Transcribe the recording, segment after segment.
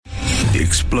The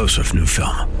explosive new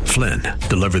film, Flynn,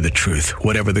 deliver the truth,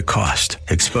 whatever the cost,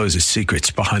 exposes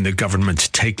secrets behind the government's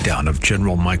takedown of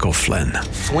General Michael Flynn.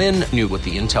 Flynn knew what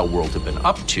the intel world had been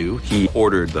up to. He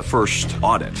ordered the first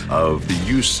audit of the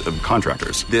use of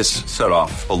contractors. This set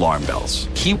off alarm bells.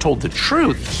 He told the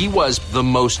truth. He was the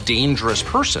most dangerous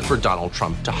person for Donald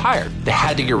Trump to hire. They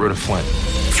had to get rid of Flynn.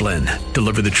 Flynn,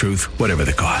 deliver the truth, whatever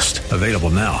the cost. Available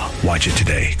now. Watch it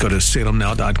today. Go to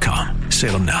salemnow.com.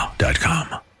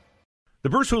 salemnow.com. The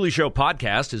Bruce Hooley Show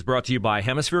podcast is brought to you by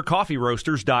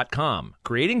HemisphereCoffeeRoasters.com.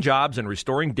 Creating jobs and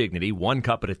restoring dignity one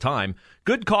cup at a time.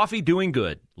 Good coffee doing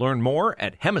good. Learn more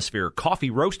at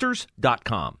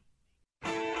HemisphereCoffeeRoasters.com.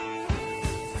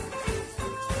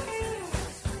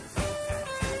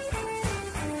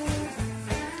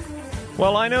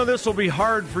 Well, I know this will be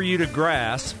hard for you to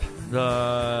grasp.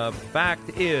 The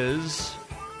fact is,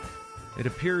 it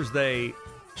appears they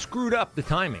screwed up the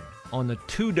timing on the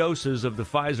 2 doses of the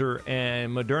Pfizer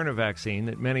and Moderna vaccine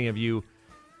that many of you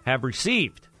have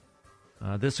received.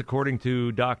 This according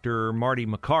to Dr. Marty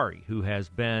Makary, who has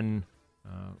been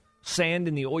sand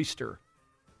in the oyster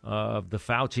of the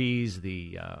Faucis,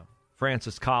 the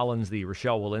Francis Collins, the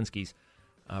Rochelle Walensky's,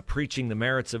 preaching the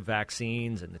merits of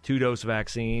vaccines and the 2-dose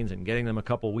vaccines and getting them a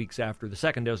couple weeks after the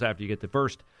second dose, after you get the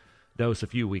first dose a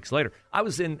few weeks later. I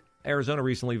was in Arizona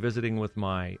recently visiting with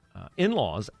my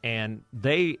in-laws, and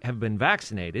they have been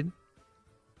vaccinated,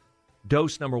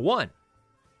 dose number 1.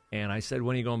 And I said,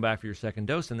 when are you going back for your second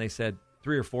dose? And they said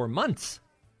 3 or 4 months.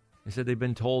 They said they've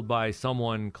been told by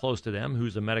someone close to them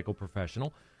who's a medical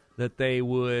professional that they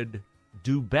would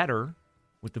do better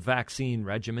with the vaccine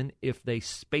regimen if they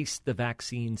spaced the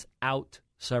vaccines out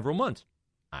several months.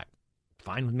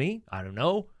 Fine with me. I don't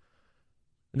know.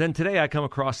 And then today I come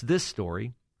across this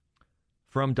story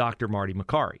from Dr. Marty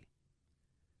Makary.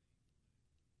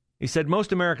 He said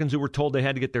most Americans who were told they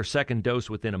had to get their second dose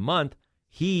within a month,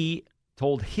 he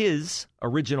told his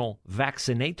original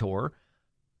vaccinator,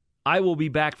 I will be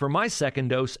back for my second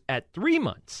dose at 3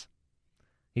 months.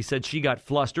 He said she got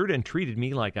flustered and treated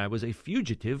me like I was a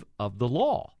fugitive of the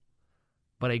law.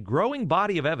 But a growing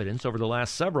body of evidence over the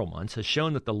last several months has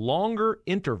shown that the longer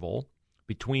interval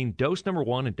between dose number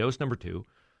 1 and dose number 2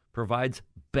 provides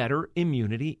better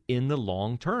immunity in the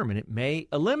long term, and it may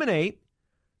eliminate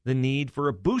the need for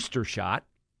a booster shot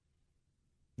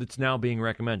that's now being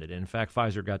recommended. And in fact,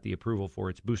 Pfizer got the approval for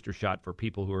its booster shot for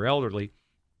people who are elderly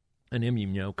and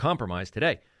immunocompromised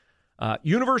today.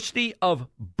 University of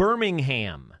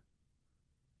Birmingham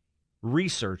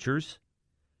researchers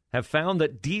have found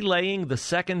that delaying the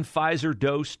second Pfizer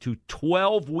dose to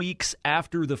 12 weeks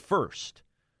after the first,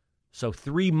 so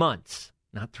 3 months,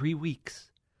 not 3 weeks,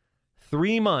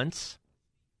 3 months,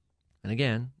 and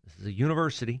again, this is a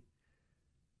university,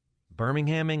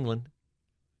 Birmingham, England.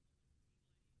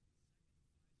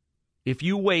 If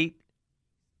you wait,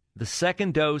 the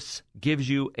second dose gives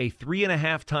you a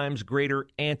 3.5 times greater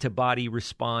antibody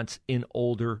response in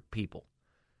older people.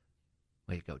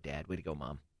 Way to go, Dad. Way to go,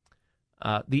 Mom.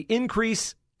 The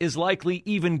increase is likely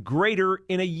even greater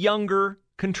in a younger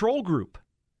control group.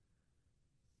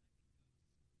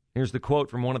 Here's the quote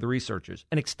from one of the researchers.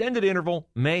 An extended interval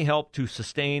may help to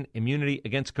sustain immunity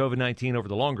against COVID-19 over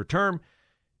the longer term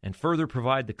and further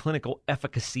provide the clinical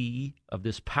efficacy of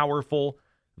this powerful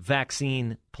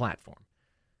vaccine platform.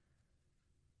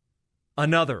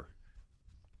 Another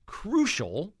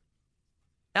crucial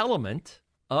element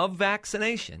of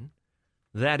vaccination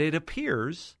that it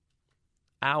appears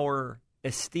our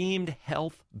esteemed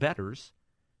health betters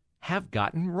have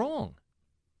gotten wrong.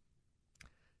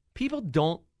 People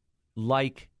don't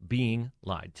like being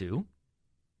lied to.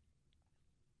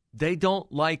 They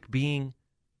don't like being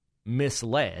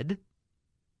misled.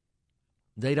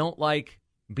 They don't like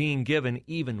being given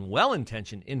even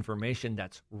well-intentioned information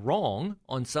that's wrong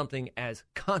on something as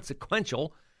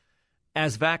consequential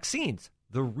as vaccines.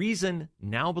 The reason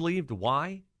now believed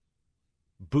why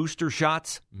booster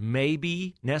shots may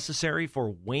be necessary for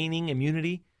waning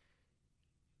immunity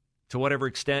to whatever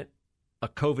extent a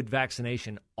COVID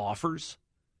vaccination offers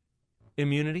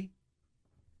immunity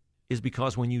is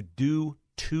because when you do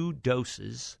 2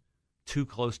 doses too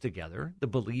close together, the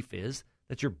belief is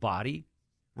that your body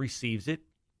receives it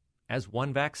as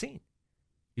one vaccine.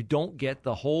 You don't get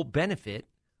the whole benefit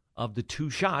of the 2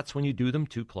 shots when you do them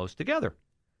too close together.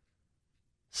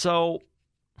 So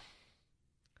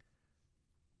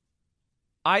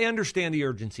I understand the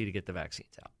urgency to get the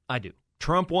vaccines out. I do.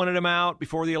 Trump wanted them out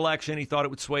before the election. He thought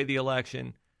it would sway the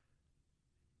election.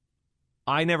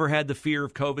 I never had the fear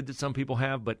of COVID that some people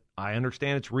have, but I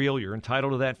understand it's real. You're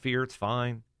entitled to that fear. It's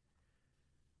fine.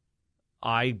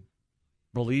 I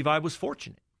believe I was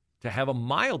fortunate to have a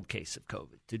mild case of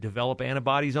COVID, to develop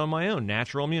antibodies on my own,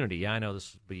 natural immunity. Yeah, I know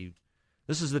this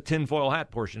is the tinfoil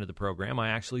hat portion of the program. I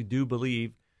actually do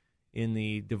believe in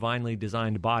the divinely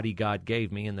designed body God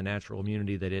gave me and the natural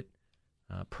immunity that it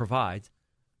provides.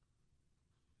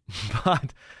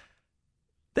 But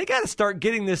they got to start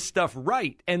getting this stuff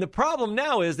right. And the problem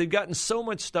now is they've gotten so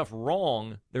much stuff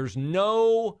wrong, there's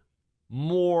no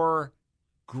more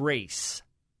grace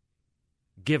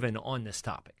given on this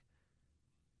topic.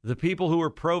 The people who are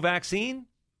pro-vaccine,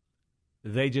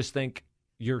 they just think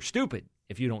you're stupid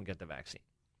if you don't get the vaccine.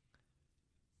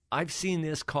 I've seen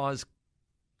this cause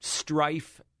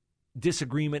strife,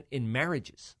 disagreement in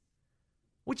marriages,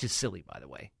 which is silly, by the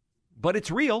way, but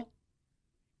it's real.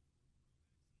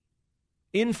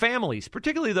 In families,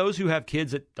 particularly those who have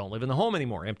kids that don't live in the home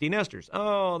anymore, empty nesters.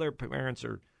 Oh, their parents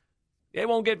they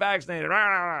won't get vaccinated.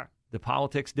 The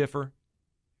politics differ.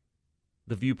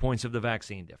 The viewpoints of the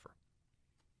vaccine differ.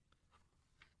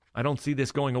 I don't see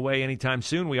this going away anytime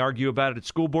soon. We argue about it at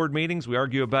school board meetings. We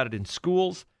argue about it in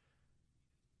schools.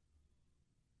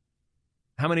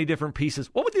 How many different pieces?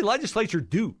 What would the legislature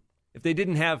do if they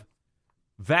didn't have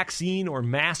vaccine or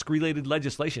mask-related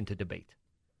legislation to debate?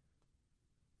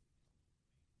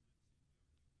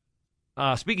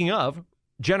 Speaking of,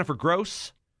 Jennifer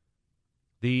Gross,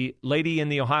 the lady in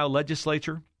the Ohio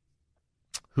legislature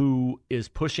who is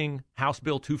pushing House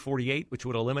Bill 248, which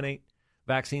would eliminate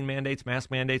vaccine mandates,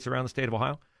 mask mandates around the state of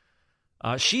Ohio,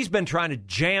 she's been trying to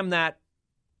jam that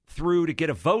through to get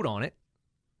a vote on it.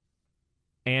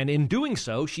 And in doing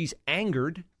so, she's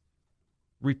angered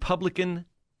Republican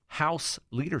House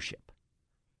leadership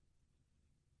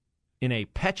in a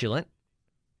petulant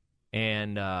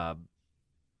and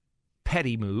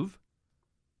petty move.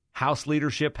 House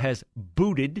leadership has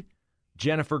booted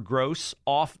Jennifer Gross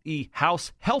off the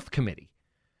House Health Committee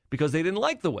because they didn't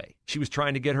like the way she was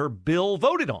trying to get her bill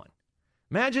voted on.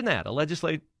 Imagine that, a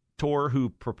legislator who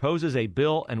proposes a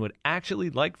bill and would actually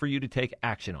like for you to take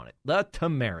action on it. The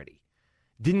temerity.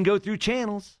 Didn't go through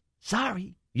channels.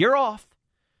 Sorry, you're off.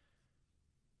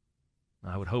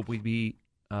 I would hope we'd be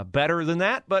better than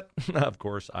that, but of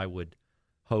course I would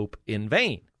hope in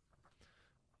vain.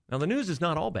 Now, the news is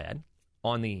not all bad.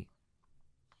 On the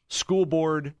school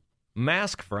board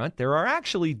mask front, there are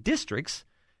actually districts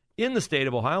in the state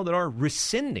of Ohio that are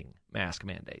rescinding mask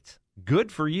mandates.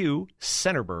 Good for you,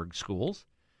 Centerburg schools.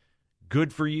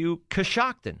 Good for you,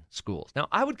 Coshocton schools. Now,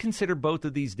 I would consider both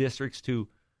of these districts to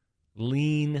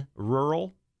lean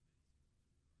rural.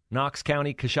 Knox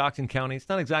County, Coshocton County. It's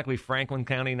not exactly Franklin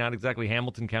County, not exactly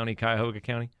Hamilton County, Cuyahoga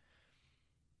County.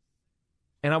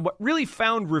 And what really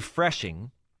found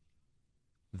refreshing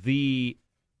the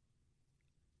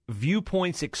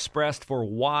viewpoints expressed for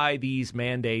why these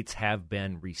mandates have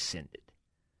been rescinded.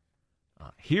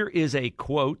 Here is a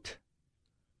quote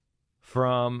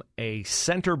from a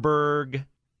Centerburg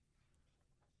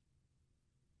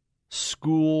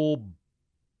school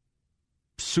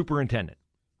superintendent.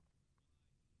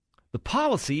 The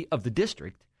policy of the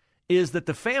district is that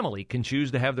the family can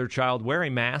choose to have their child wear a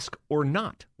mask or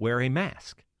not wear a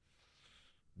mask.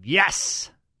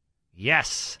 Yes.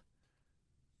 Yes.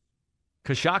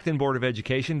 Coshocton Board of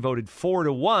Education voted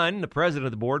 4-1. The president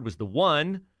of the board was the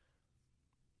one.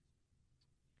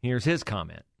 Here's his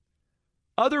comment.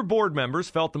 Other board members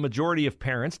felt the majority of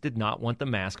parents did not want the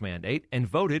mask mandate and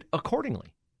voted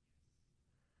accordingly.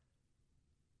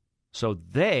 So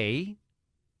they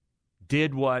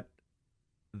did what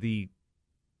the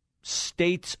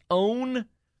state's own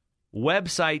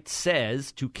website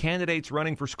says to candidates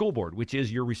running for school board, which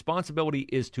is your responsibility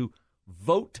is to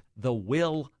vote the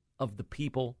will of the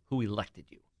people who elected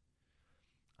you.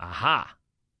 Aha.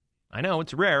 I know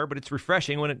it's rare, but it's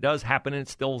refreshing when it does happen, and it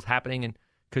still is happening in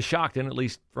Coshocton, at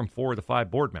least from 4 of the 5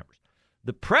 board members.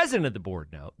 The president of the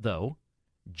board, though,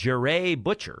 Jeray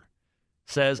Butcher,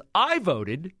 says, I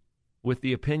voted with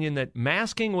the opinion that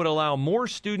masking would allow more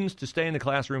students to stay in the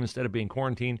classroom instead of being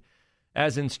quarantined,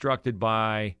 as instructed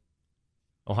by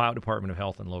Ohio Department of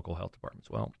Health and local health departments.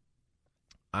 Well,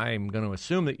 I'm going to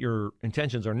assume that your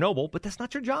intentions are noble, but that's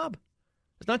not your job.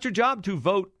 It's not your job to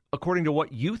vote according to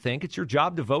what you think. It's your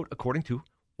job to vote according to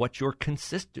what your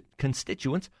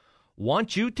constituents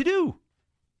want you to do.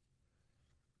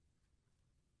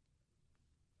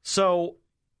 So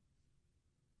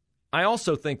I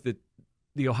also think that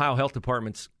the Ohio Health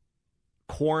Department's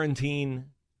quarantine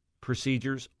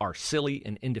procedures are silly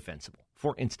and indefensible.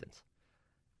 For instance,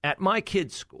 at my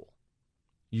kids' school,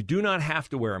 you do not have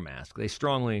to wear a mask. They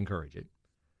strongly encourage it.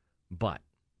 But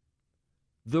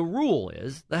the rule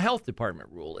is, the health department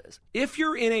rule is, if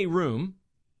you're in a room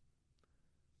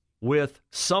with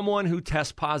someone who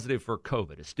tests positive for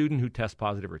COVID, a student who tests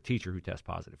positive or a teacher who tests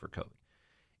positive for COVID,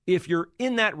 if you're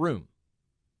in that room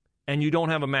and you don't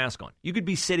have a mask on, you could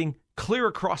be sitting clear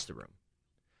across the room.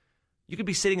 You could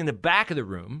be sitting in the back of the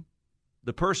room.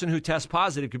 The person who tests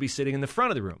positive could be sitting in the front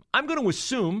of the room. I'm going to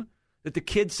assume that the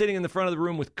kid sitting in the front of the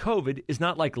room with COVID is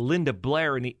not like Linda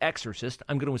Blair in The Exorcist.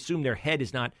 I'm going to assume their head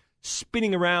is not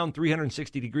spinning around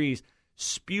 360 degrees,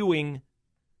 spewing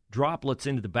droplets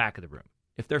into the back of the room.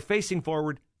 If they're facing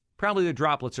forward, probably the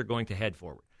droplets are going to head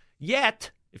forward.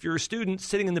 Yet, if you're a student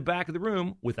sitting in the back of the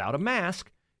room without a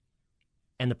mask,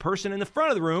 and the person in the front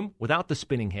of the room without the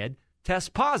spinning head tests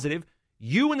positive,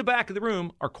 you in the back of the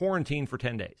room are quarantined for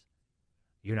 10 days.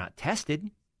 You're not tested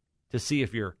to see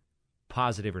if you're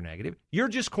positive or negative. You're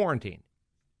just quarantined.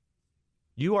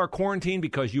 You are quarantined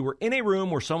because you were in a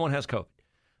room where someone has COVID.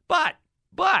 But,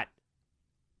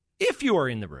 if you are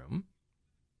in the room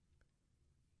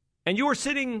and you are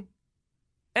sitting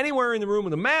anywhere in the room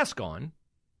with a mask on,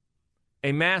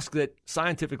 a mask that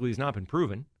scientifically has not been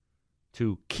proven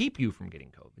to keep you from getting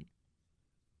COVID,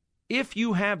 if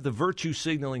you have the virtue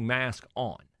signaling mask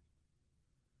on,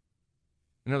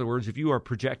 in other words, if you are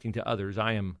projecting to others,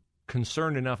 I am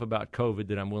concerned enough about COVID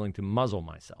that I'm willing to muzzle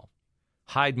myself,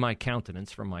 hide my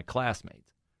countenance from my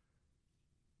classmates,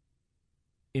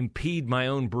 impede my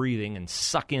own breathing and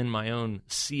suck in my own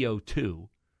CO2.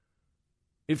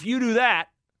 If you do that,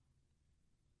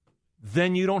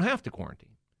 then you don't have to quarantine.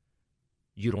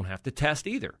 You don't have to test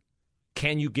either.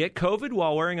 Can you get COVID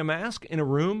while wearing a mask in a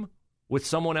room with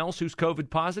someone else who's COVID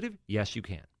positive? Yes, you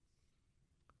can.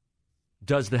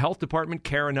 Does the health department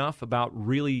care enough about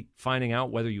really finding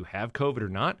out whether you have COVID or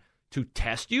not to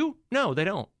test you? No, they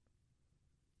don't.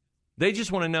 They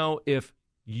just want to know if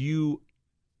you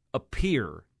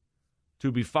appear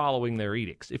to be following their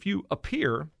edicts. If you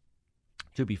appear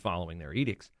to be following their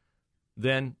edicts,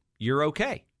 then you're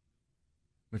okay.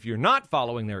 If you're not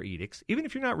following their edicts, even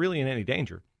if you're not really in any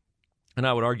danger, and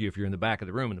I would argue if you're in the back of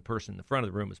the room and the person in the front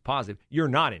of the room is positive, you're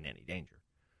not in any danger.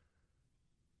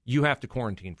 You have to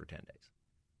quarantine for 10 days.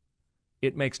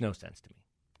 It makes no sense to me.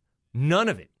 None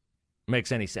of it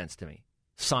makes any sense to me,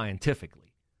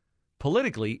 scientifically.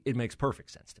 Politically, it makes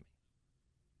perfect sense to me.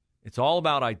 It's all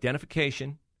about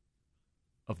identification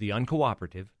of the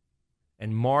uncooperative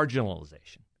and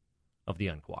marginalization of the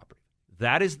uncooperative.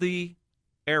 That is the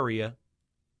area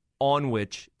on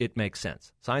which it makes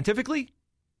sense. Scientifically,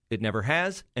 it never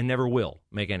has and never will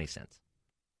make any sense.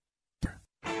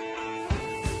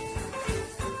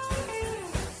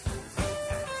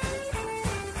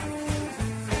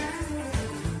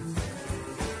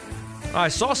 I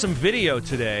saw some video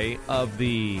today of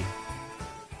the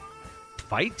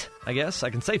fight, I guess. I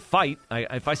can say fight.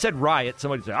 If I said riot,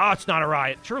 somebody would say, oh, it's not a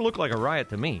riot. Sure looked like a riot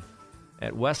to me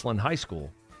at Westland High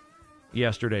School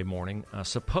yesterday morning.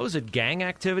 Supposed gang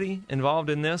activity involved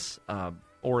in this,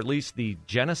 or at least the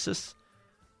genesis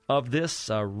of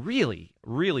this. Really,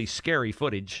 really scary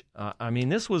footage. I mean,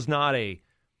 this was not a...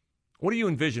 What do you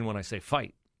envision when I say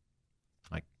fight?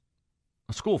 Like,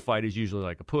 a school fight is usually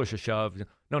like a push, a shove.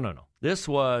 No. This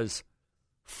was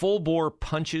full-bore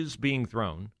punches being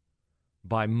thrown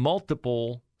by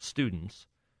multiple students,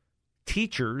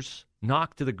 teachers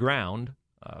knocked to the ground,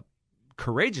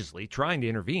 courageously trying to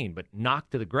intervene, but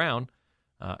knocked to the ground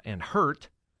and hurt.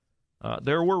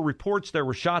 There were reports there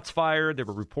were shots fired. There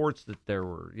were reports that there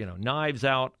were, knives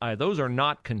out. Those are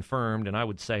not confirmed, and I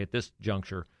would say at this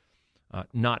juncture,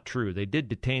 not true. They did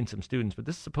detain some students, but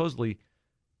this supposedly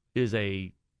is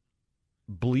a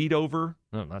bleed over.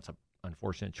 No, that's an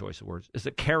unfortunate choice of words. It's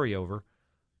a carryover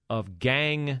of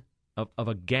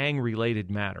a gang-related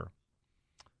matter.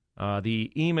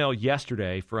 The email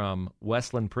yesterday from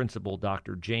Westland principal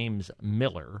Dr. James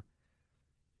Miller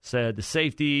said the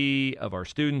safety of our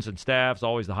students and staff is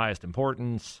always the highest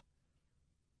importance.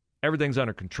 Everything's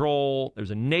under control.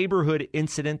 There's a neighborhood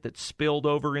incident that spilled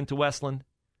over into Westland,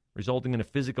 resulting in a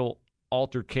physical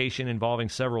altercation involving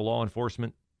several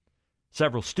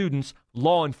students.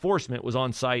 Law enforcement was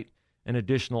on site, and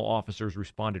additional officers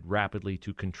responded rapidly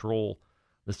to control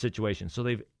the situation. So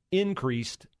they've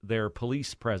increased their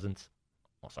police presence,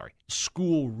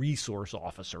 school resource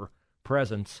officer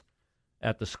presence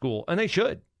at the school, and they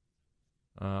should.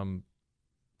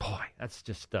 That's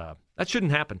just, that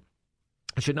shouldn't happen.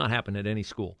 It should not happen at any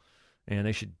school, and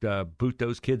they should boot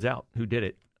those kids out who did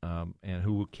it and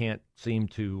who can't seem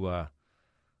to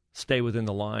stay within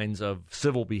the lines of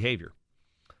civil behavior.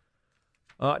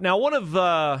 Now, one of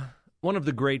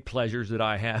the great pleasures that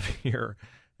I have here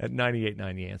at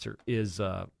 98.9 The Answer is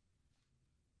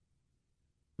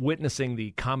witnessing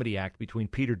the comedy act between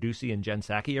Peter Ducey and Jen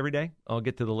Psaki every day. I'll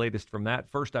get to the latest from that.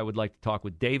 First, I would like to talk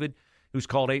with David, who's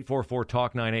called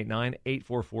 844-TALK-989,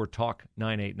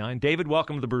 844-TALK-989. David,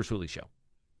 welcome to the Bruce Hooley Show.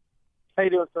 How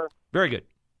you doing, sir? Very good.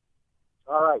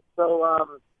 All right.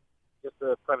 So, just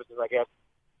the premises, I guess.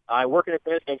 I work in a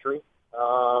penitentiary.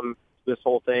 This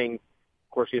whole thing, of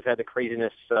course, we've had the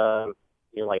craziness,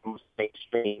 like most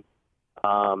mainstream.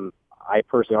 I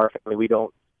personally, our family, we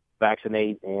don't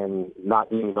vaccinate and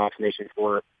not needing vaccination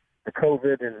for the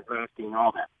COVID and masking and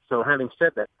all that. So having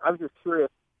said that, I was just curious,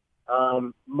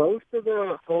 most of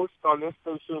the hosts on this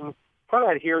station kind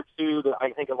of adhere to,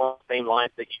 I think, along the same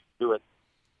lines that you do it.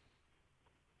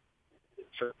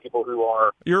 People who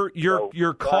are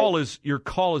your call is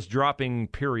dropping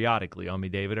periodically on me,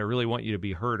 David. I really want you to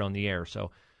be heard on the air. So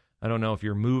I don't know if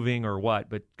you're moving or what,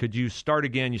 but could you start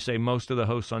again? You say most of the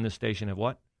hosts on this station have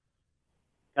what?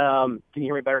 Can you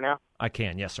hear me better now? I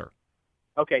can, yes, sir.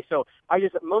 Okay, so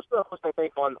most of the hosts I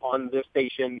think on this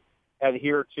station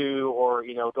adhere to or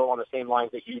go on the same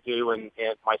lines that you do and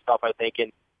myself, I think,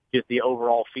 and just the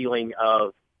overall feeling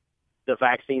of the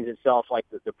vaccines itself, like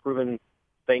the proven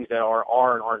things that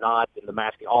are and are not, and the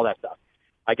masking, all that stuff.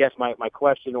 I guess my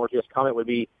question or just comment would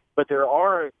be, but there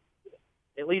are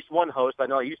at least one host I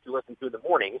know I used to listen to in the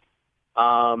morning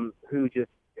who just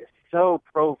is so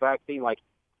pro-vaccine, like,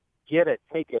 get it,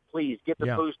 take it, please, get the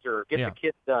booster, get the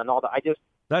kit done, all that.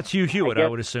 That's Hugh Hewitt, I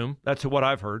would assume. That's what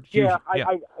I've heard. It is. I guess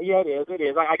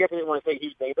I didn't want to say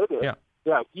Hugh's name, but it is.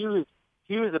 Yeah, Hugh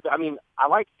is, I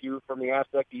like Hugh from the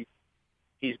aspect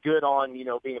he's good on,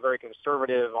 being very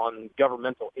conservative on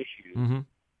governmental issues. Mm-hmm.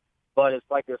 But it's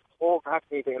like this whole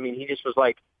vaccine thing. He just was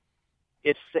like,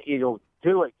 it's,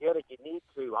 do it, get it, you need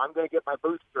to. I'm going to get my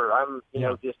booster. I'm,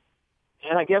 just,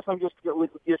 and I guess I'm just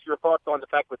your thoughts on the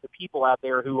fact with the people out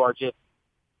there who are just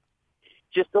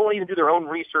don't even do their own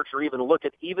research or even look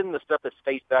at even the stuff that's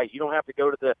face value. You don't have to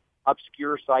go to the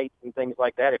obscure sites and things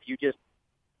like that. If you just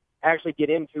actually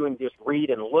get into and just read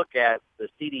and look at the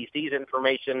CDC's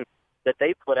information that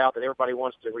they put out that everybody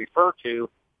wants to refer to,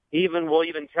 will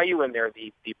even tell you in there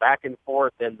the back and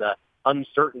forth and the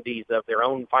uncertainties of their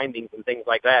own findings and things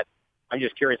like that. I'm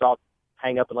just curious. I'll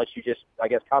hang up and let you just, I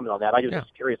guess, comment on that. I just was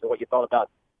curious of what you thought about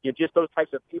just those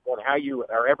types of people and how you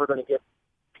are ever going to get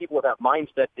people with that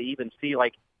mindset to even see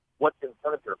like what's in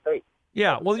front of your face.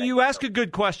 Yeah, well, you ask a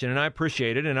good question, and I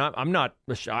appreciate it, and I'm not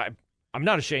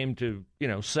ashamed to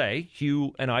say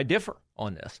Hugh and I differ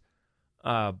on this.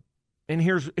 And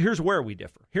here's where we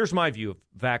differ. Here's my view of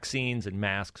vaccines and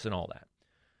masks and all that.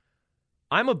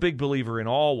 I'm a big believer in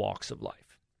all walks of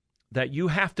life that you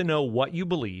have to know what you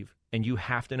believe and you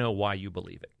have to know why you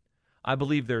believe it. I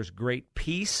believe there's great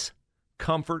peace,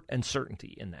 comfort, and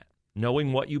certainty in that,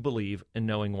 knowing what you believe and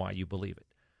knowing why you believe it.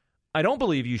 I don't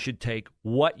believe you should take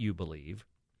what you believe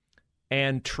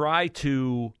and try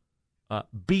to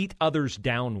beat others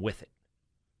down with it.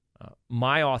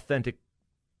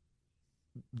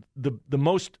 The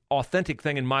most authentic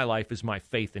thing in my life is my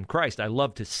faith in Christ. I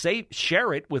love to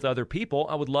share it with other people.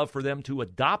 I would love for them to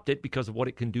adopt it because of what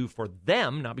it can do for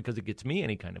them, not because it gets me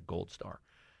any kind of gold star.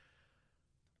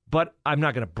 But I'm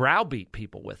not going to browbeat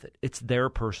people with it. It's their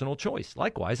personal choice.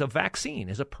 Likewise, a vaccine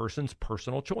is a person's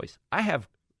personal choice. I have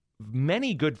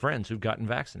many good friends who've gotten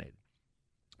vaccinated.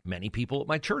 Many people at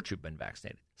my church who've been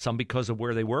vaccinated. Some because of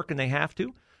where they work and they have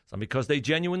to. Some because they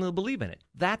genuinely believe in it.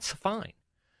 That's fine.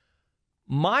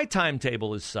 My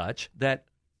timetable is such that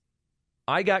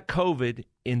I got COVID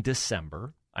in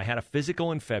December. I had a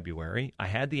physical in February. I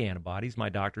had the antibodies. My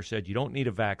doctor said, you don't need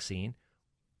a vaccine.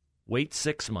 Wait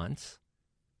 6 months.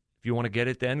 If you want to get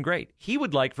it, then great. He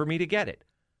would like for me to get it.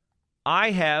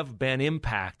 I have been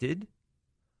impacted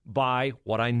by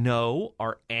what I know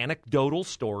are anecdotal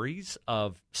stories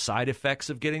of side effects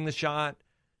of getting the shot,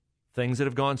 things that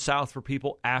have gone south for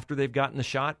people after they've gotten the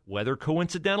shot, whether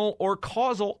coincidental or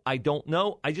causal, I don't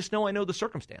know. I just know I know the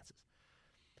circumstances.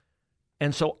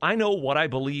 And so I know what I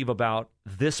believe about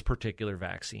this particular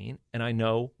vaccine, and I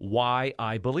know why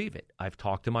I believe it. I've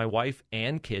talked to my wife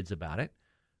and kids about it.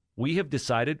 We have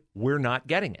decided we're not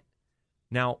getting it.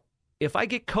 Now, if I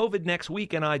get COVID next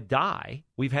week and I die,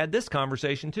 we've had this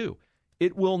conversation too.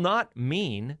 It will not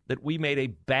mean that we made a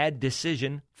bad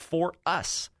decision for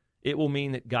us. It will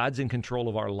mean that God's in control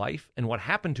of our life, and what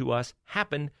happened to us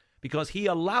happened because he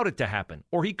allowed it to happen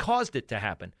or he caused it to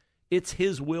happen. It's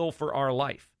his will for our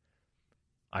life.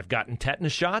 I've gotten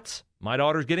tetanus shots. My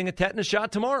daughter's getting a tetanus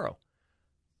shot tomorrow.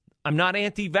 I'm not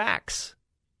anti-vax.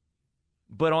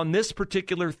 But on this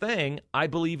particular thing, I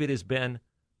believe it has been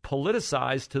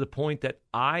politicized to the point that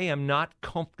I am not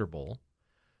comfortable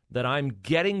that I'm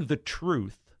getting the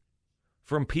truth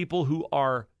from people who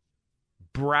are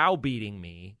browbeating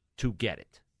me to get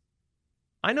it.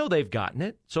 I know they've gotten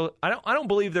it, so I don't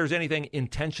believe there's anything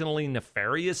intentionally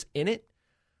nefarious in it.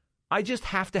 I just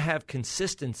have to have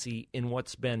consistency in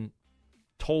what's been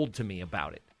told to me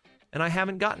about it. And I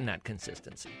haven't gotten that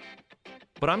consistency.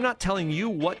 But I'm not telling you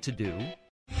what to do.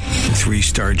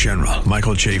 3-star General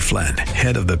Michael J. Flynn,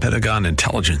 head of the Pentagon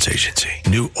Intelligence Agency,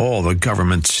 knew all the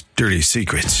government's dirty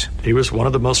secrets. He was one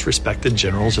of the most respected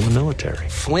generals in the military.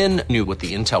 Flynn knew what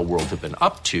the intel world had been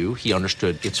up to. He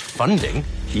understood its funding.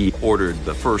 He ordered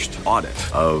the first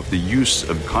audit of the use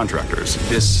of contractors.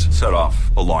 This set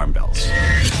off alarm bells.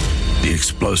 The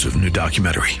explosive new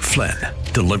documentary, Flynn,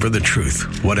 Deliver the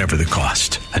Truth, Whatever the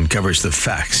Cost, uncovers the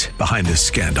facts behind this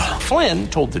scandal. Flynn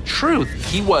told the truth.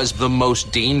 He was the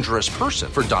most dangerous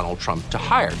person for Donald Trump to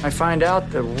hire. I find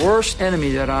out the worst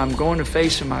enemy that I'm going to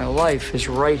face in my life is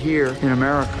right here in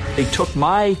America. They took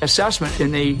my assessment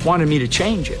and they wanted me to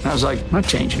change it. And I was like, I'm not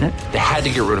changing it. They had to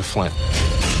get rid of Flynn.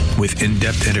 With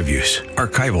in-depth interviews,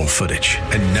 archival footage,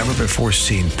 and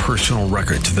never-before-seen personal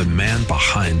records of the man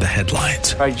behind the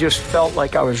headlines. I just felt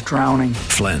like I was drowning.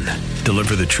 Flynn,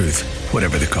 Deliver the Truth,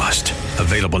 Whatever the Cost.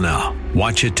 Available now.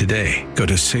 Watch it today. Go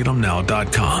to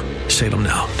salemnow.com.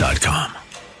 salemnow.com.